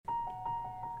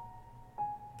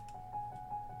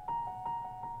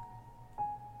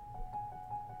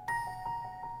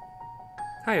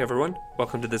Hi everyone,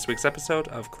 welcome to this week's episode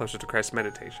of Closer to Christ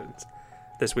Meditations.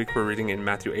 This week we're reading in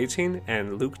Matthew 18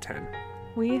 and Luke 10.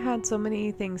 We had so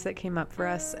many things that came up for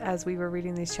us as we were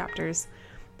reading these chapters.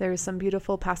 There's some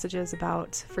beautiful passages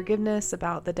about forgiveness,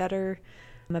 about the debtor,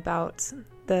 about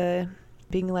the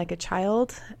being like a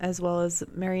child, as well as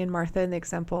Mary and Martha and the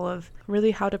example of really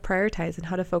how to prioritize and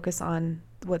how to focus on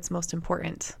what's most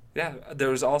important. Yeah, there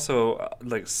was also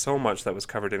so much that was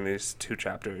covered in these two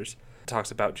chapters. It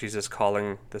talks about Jesus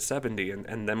calling the 70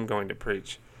 and them going to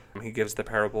preach. He gives the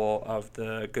parable of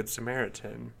the Good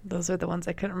Samaritan. Those are the ones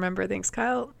I couldn't remember. Thanks,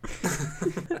 Kyle.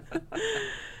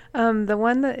 The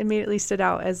one that immediately stood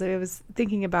out as I was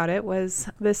thinking about it was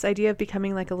this idea of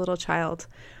becoming like a little child.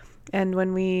 And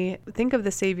when we think of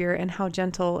the Savior and how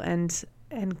gentle and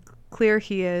clear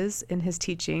he is in his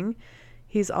teaching,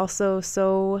 he's also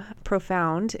so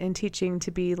profound in teaching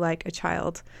to be like a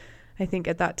child. I think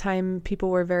at that time, people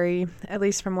were very, at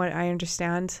least from what I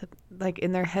understand, like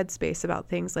in their headspace about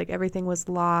things. Like everything was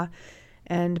law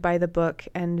and by the book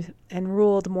and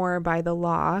ruled more by the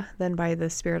law than by the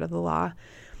spirit of the law.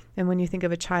 And when you think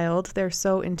of a child, they're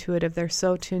so intuitive. They're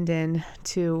so tuned in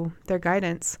to their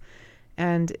guidance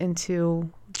and into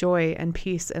joy and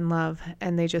peace and love.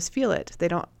 And they just feel it. They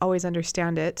don't always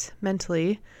understand it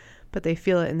mentally, but they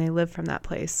feel it and they live from that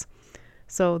place.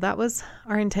 So that was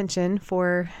our intention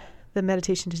for the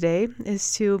meditation today,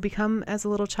 is to become as a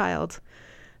little child.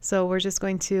 So we're just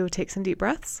going to take some deep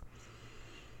breaths,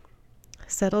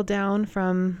 settle down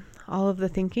from all of the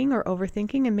thinking or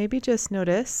overthinking, and maybe just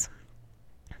notice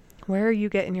where you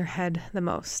get in your head the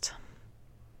most.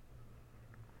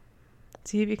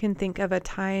 See if you can think of a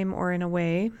time or in a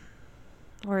way,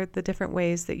 or the different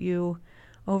ways that you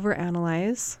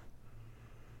overanalyze,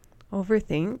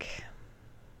 overthink,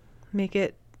 make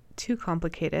it too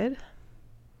complicated.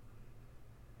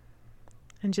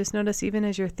 And just notice, even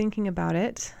as you're thinking about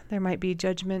it, there might be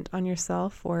judgment on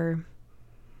yourself or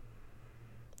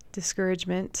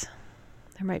discouragement.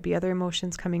 There might be other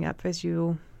emotions coming up as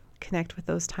you connect with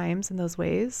those times and those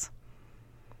ways.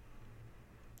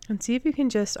 And see if you can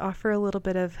just offer a little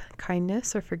bit of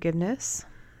kindness or forgiveness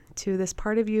to this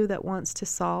part of you that wants to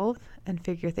solve and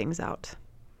figure things out.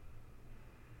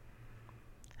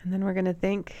 And then we're going to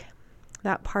thank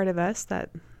that part of us, that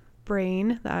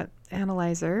brain, that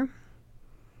analyzer.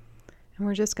 And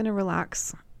we're just going to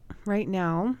relax right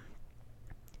now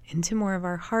into more of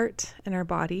our heart and our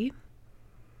body.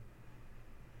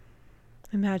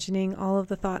 Imagining all of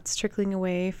the thoughts trickling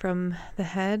away from the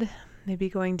head, maybe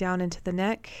going down into the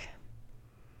neck.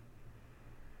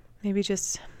 Maybe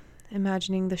just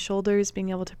imagining the shoulders being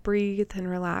able to breathe and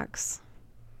relax.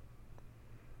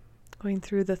 Going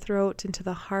through the throat into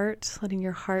the heart, letting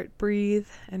your heart breathe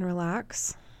and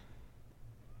relax.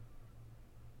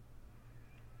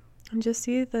 And just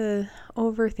see the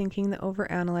overthinking, the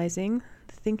overanalyzing,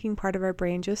 the thinking part of our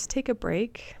brain. Just take a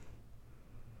break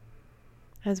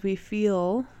as we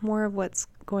feel more of what's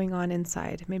going on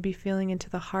inside, maybe feeling into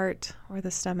the heart or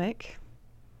the stomach.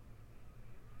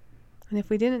 And if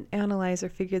we didn't analyze or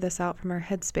figure this out from our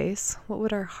headspace, what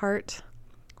would our heart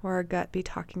or our gut be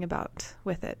talking about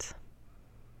with it?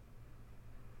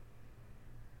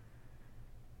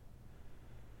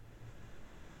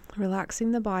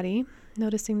 Relaxing the body,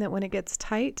 noticing that when it gets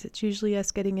tight, it's usually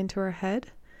us getting into our head,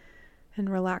 and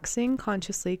relaxing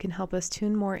consciously can help us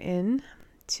tune more in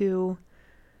to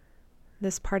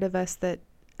this part of us that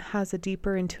has a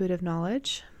deeper intuitive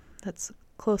knowledge, that's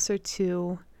closer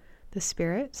to the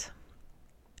spirit.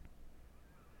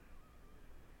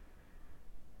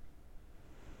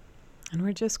 And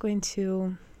we're just going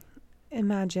to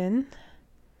imagine,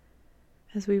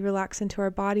 as we relax into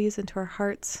our bodies, into our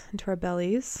hearts, into our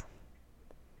bellies,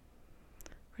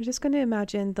 we're just going to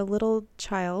imagine the little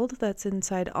child that's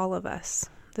inside all of us,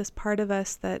 this part of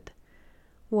us that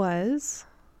was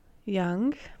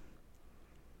young,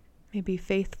 maybe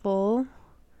faithful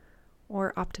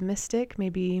or optimistic,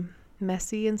 maybe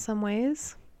messy in some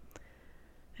ways.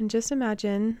 And just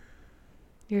imagine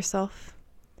yourself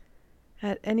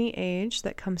at any age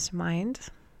that comes to mind.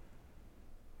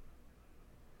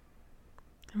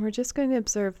 And we're just going to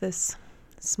observe this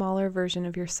smaller version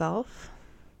of yourself.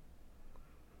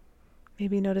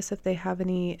 Maybe notice if they have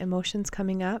any emotions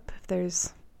coming up, if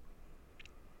there's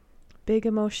big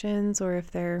emotions, or if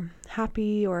they're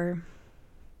happy or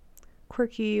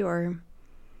quirky or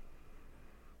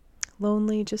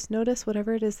lonely. Just notice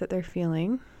whatever it is that they're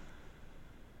feeling.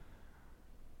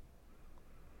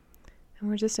 And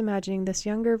we're just imagining this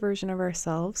younger version of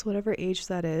ourselves, whatever age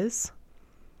that is,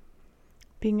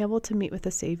 being able to meet with the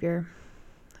Savior.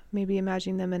 Maybe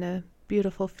imagining them in a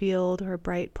beautiful field or a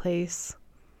bright place.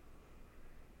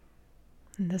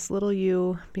 And this little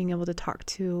you being able to talk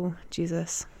to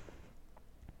Jesus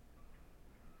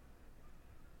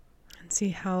and see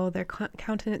how their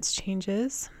countenance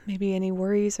changes, maybe any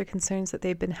worries or concerns that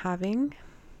they've been having.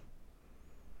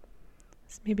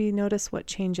 So maybe notice what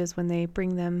changes when they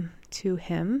bring them to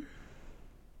him.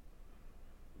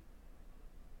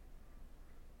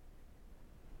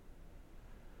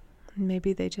 And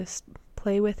maybe they just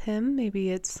play with him.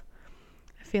 Maybe it's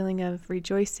a feeling of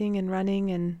rejoicing and running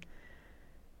and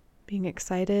being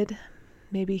excited.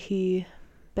 Maybe he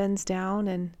bends down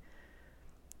and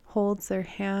holds their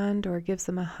hand or gives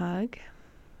them a hug.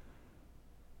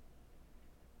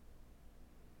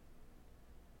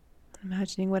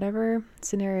 Imagining whatever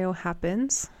scenario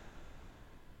happens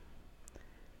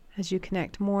as you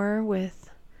connect more with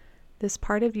this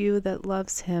part of you that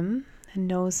loves him and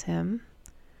knows him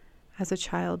as a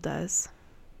child does.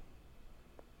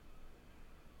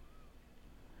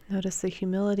 Notice the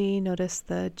humility, notice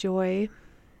the joy,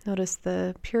 notice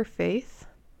the pure faith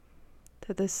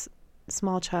that this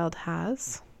small child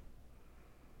has,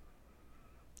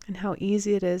 and how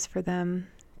easy it is for them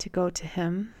to go to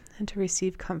him and to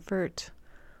receive comfort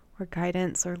or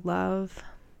guidance or love,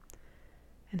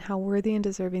 and how worthy and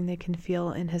deserving they can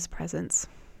feel in his presence.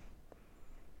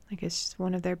 Like it's just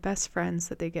one of their best friends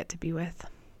that they get to be with.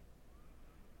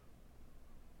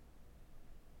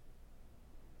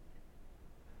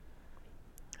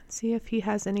 See if he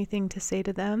has anything to say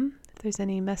to them, if there's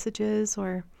any messages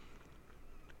or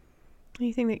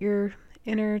anything that your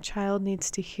inner child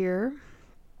needs to hear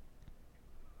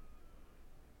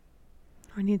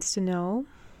or needs to know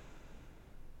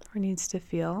or needs to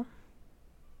feel.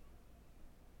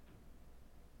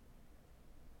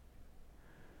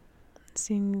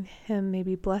 Seeing him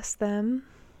maybe bless them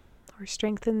or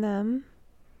strengthen them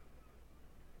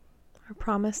or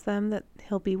promise them that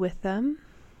he'll be with them,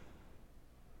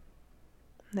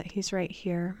 that he's right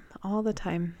here all the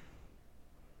time.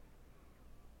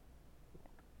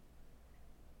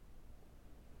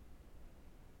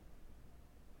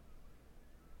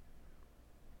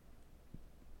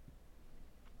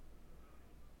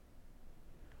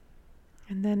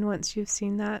 And then once you've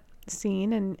seen that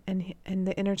scene and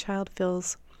the inner child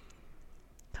feels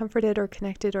comforted or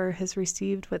connected or has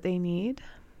received what they need,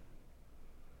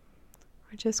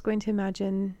 we're just going to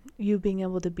imagine you being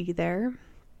able to be there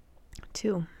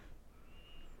too.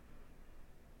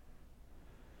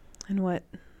 And what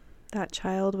that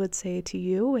child would say to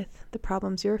you with the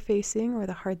problems you're facing or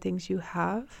the hard things you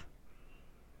have,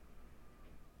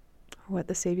 or what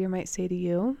the Savior might say to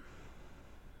you.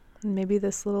 And maybe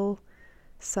this little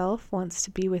self wants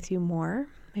to be with you more.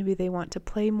 Maybe they want to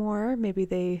play more. Maybe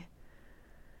they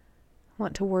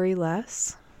want to worry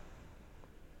less.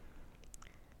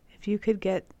 If you could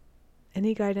get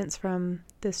any guidance from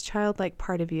this childlike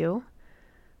part of you,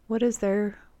 what is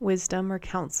their wisdom or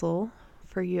counsel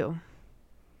for you?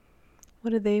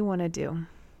 What do they want to do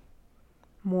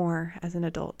more as an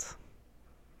adult?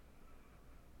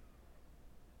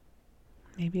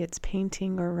 Maybe it's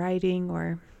painting or writing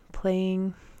or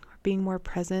playing or being more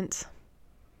present.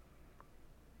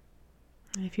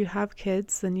 And if you have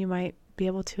kids, then you might be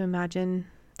able to imagine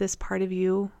this part of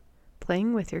you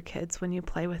playing with your kids when you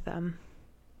play with them.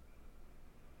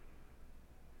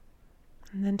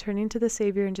 And then turning to the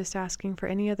Savior and just asking for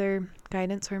any other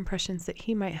guidance or impressions that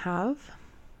he might have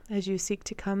as you seek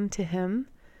to come to him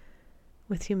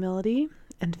with humility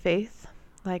and faith,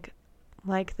 like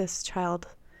this child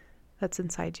that's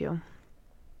inside you,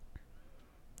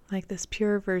 like this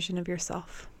pure version of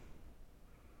yourself.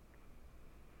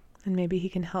 And maybe he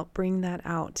can help bring that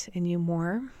out in you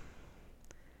more,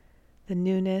 the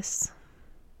newness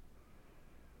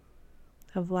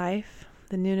of life,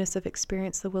 the newness of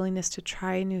experience, the willingness to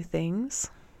try new things,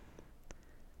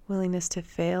 willingness to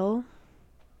fail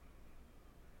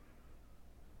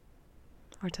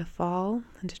or to fall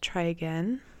and to try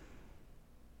again.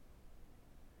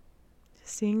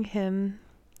 Just seeing him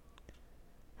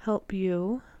help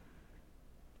you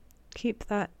keep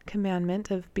that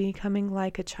commandment of becoming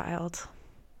like a child.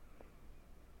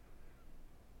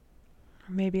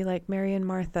 Or maybe like Mary and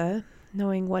Martha,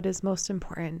 knowing what is most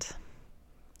important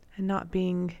and not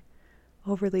being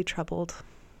overly troubled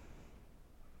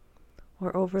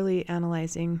or overly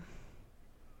analyzing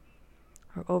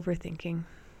or overthinking.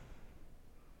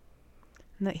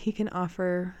 And that he can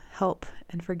offer help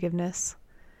and forgiveness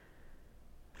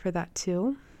for that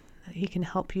too. That he can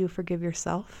help you forgive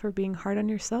yourself for being hard on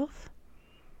yourself.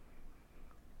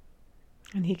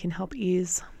 And he can help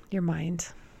ease your mind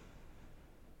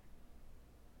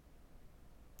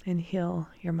and heal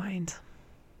your mind.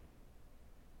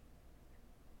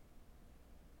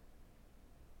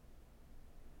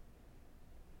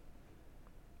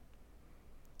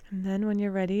 And then when you're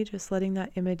ready, just letting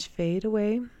that image fade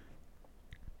away.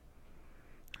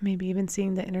 Maybe even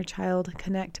seeing the inner child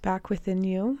connect back within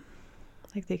you,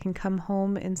 like they can come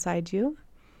home inside you,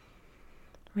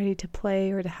 ready to play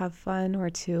or to have fun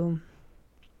or to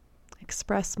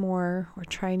express more or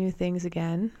try new things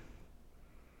again.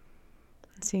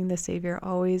 And seeing the Savior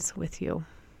always with you.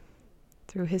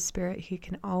 Through His Spirit, He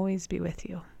can always be with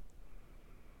you.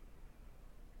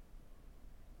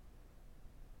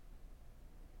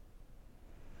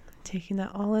 Taking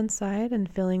that all inside and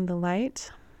feeling the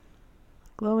light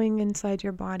glowing inside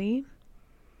your body.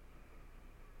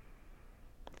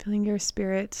 Feeling your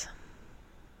spirit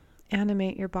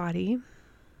animate your body.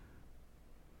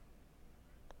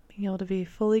 Being able to be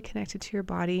fully connected to your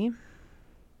body.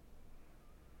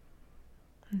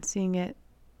 And seeing it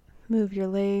move your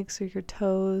legs or your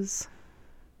toes.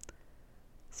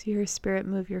 See your spirit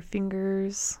move your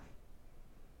fingers.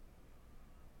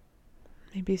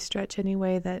 Maybe stretch any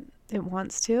way that it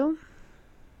wants to.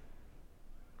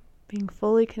 Being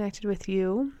fully connected with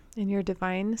you and your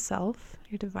divine self,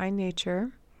 your divine nature,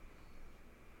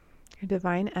 your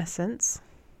divine essence.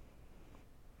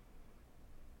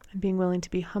 And being willing to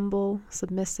be humble,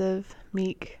 submissive,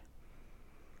 meek,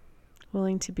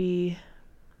 willing to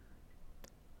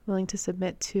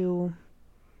submit to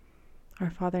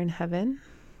our Father in heaven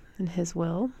and His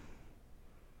will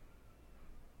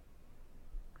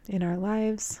in our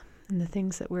lives and the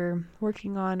things that we're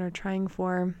working on or trying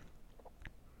for.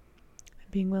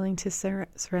 Being willing to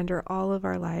surrender all of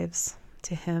our lives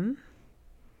to Him.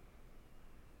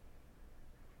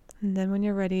 And then when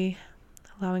you're ready,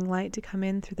 allowing light to come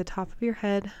in through the top of your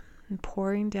head and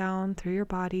pouring down through your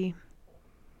body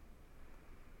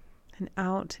and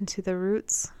out into the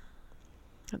roots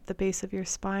at the base of your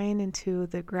spine, into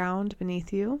the ground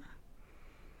beneath you.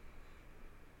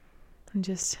 And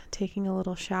just taking a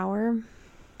little shower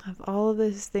of all of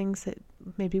those things that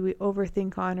maybe we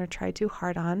overthink on or try too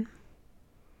hard on.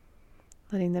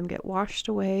 Letting them get washed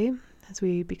away as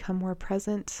we become more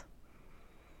present,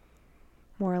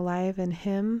 more alive in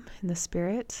Him, in the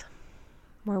Spirit,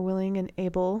 more willing and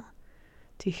able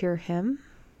to hear Him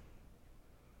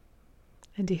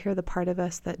and to hear the part of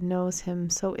us that knows Him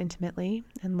so intimately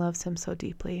and loves Him so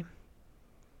deeply.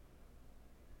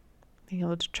 Being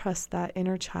able to trust that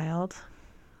inner child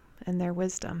and their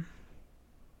wisdom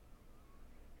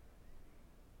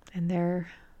and their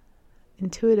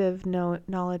intuitive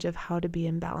knowledge of how to be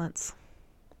in balance.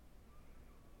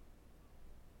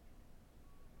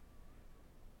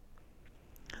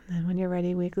 And then when you're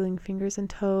ready, wiggling fingers and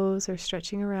toes or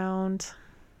stretching around,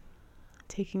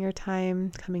 taking your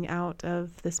time coming out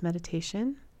of this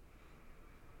meditation.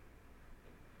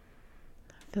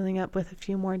 Filling up with a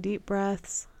few more deep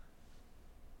breaths.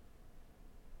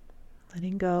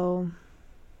 Letting go.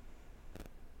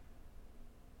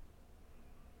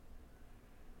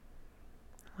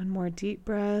 One more deep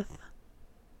breath.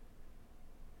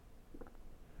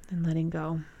 And letting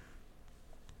go.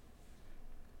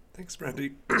 Thanks,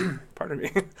 Brandi. Pardon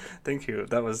me. Thank you.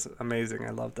 That was amazing.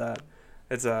 I love that.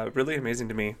 It's really amazing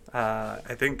to me.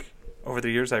 I think over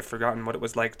the years I've forgotten what it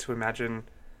was like to imagine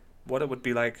what it would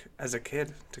be like as a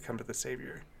kid to come to the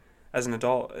Savior. As an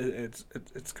adult,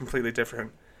 it's completely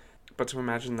different. But to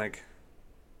imagine like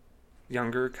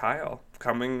younger Kyle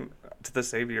coming to the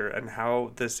Savior and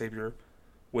how the Savior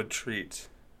would treat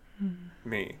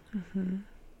me. Mm-hmm.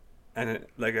 And it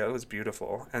was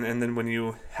beautiful. And then when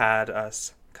you had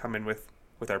us come in with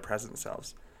our present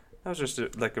selves, that was just a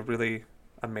really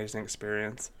amazing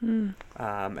experience.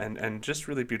 And just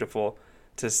really beautiful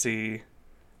to see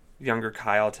younger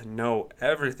Kyle, to know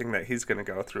everything that he's going to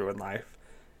go through in life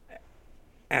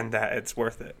and that it's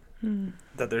worth it.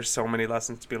 That there's so many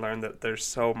lessons to be learned, that there's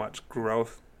so much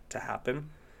growth to happen,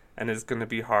 and it's going to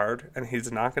be hard, and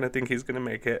he's not going to think he's going to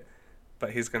make it,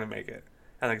 but he's going to make it.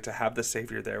 And to have the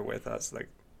Savior there with us,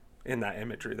 in that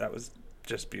imagery, that was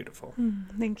just beautiful.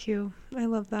 Thank you. I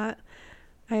love that.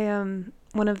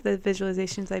 One of the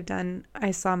visualizations I've done,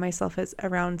 I saw myself as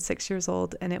around 6 years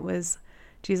old, and it was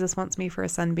Jesus wants me for a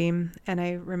sunbeam. And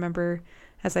I remember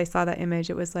as I saw that image,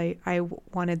 it was like I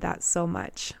wanted that so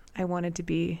much. I wanted to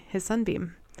be His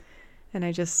sunbeam, and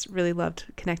I just really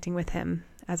loved connecting with Him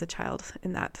as a child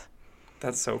in that.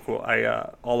 That's so cool.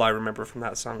 All I remember from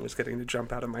that song was getting to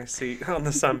jump out of my seat on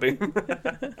the sunbeam.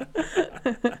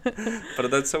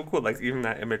 But that's so cool. Even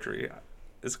that imagery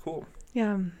is cool.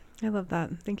 Yeah, I love that.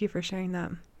 Thank you for sharing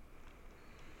that.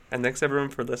 And thanks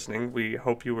everyone for listening. We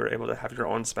hope you were able to have your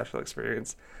own special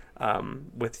experience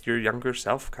with your younger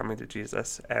self coming to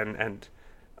Jesus. And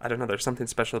I don't know, there's something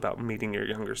special about meeting your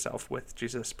younger self with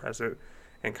Jesus present,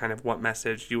 and kind of what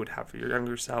message you would have for your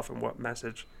younger self and what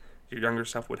message your younger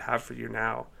self would have for you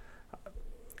now.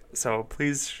 So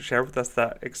please share with us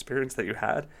that experience that you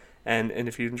had. And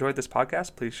if you enjoyed this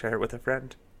podcast, please share it with a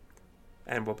friend.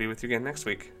 And we'll be with you again next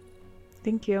week.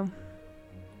 Thank you.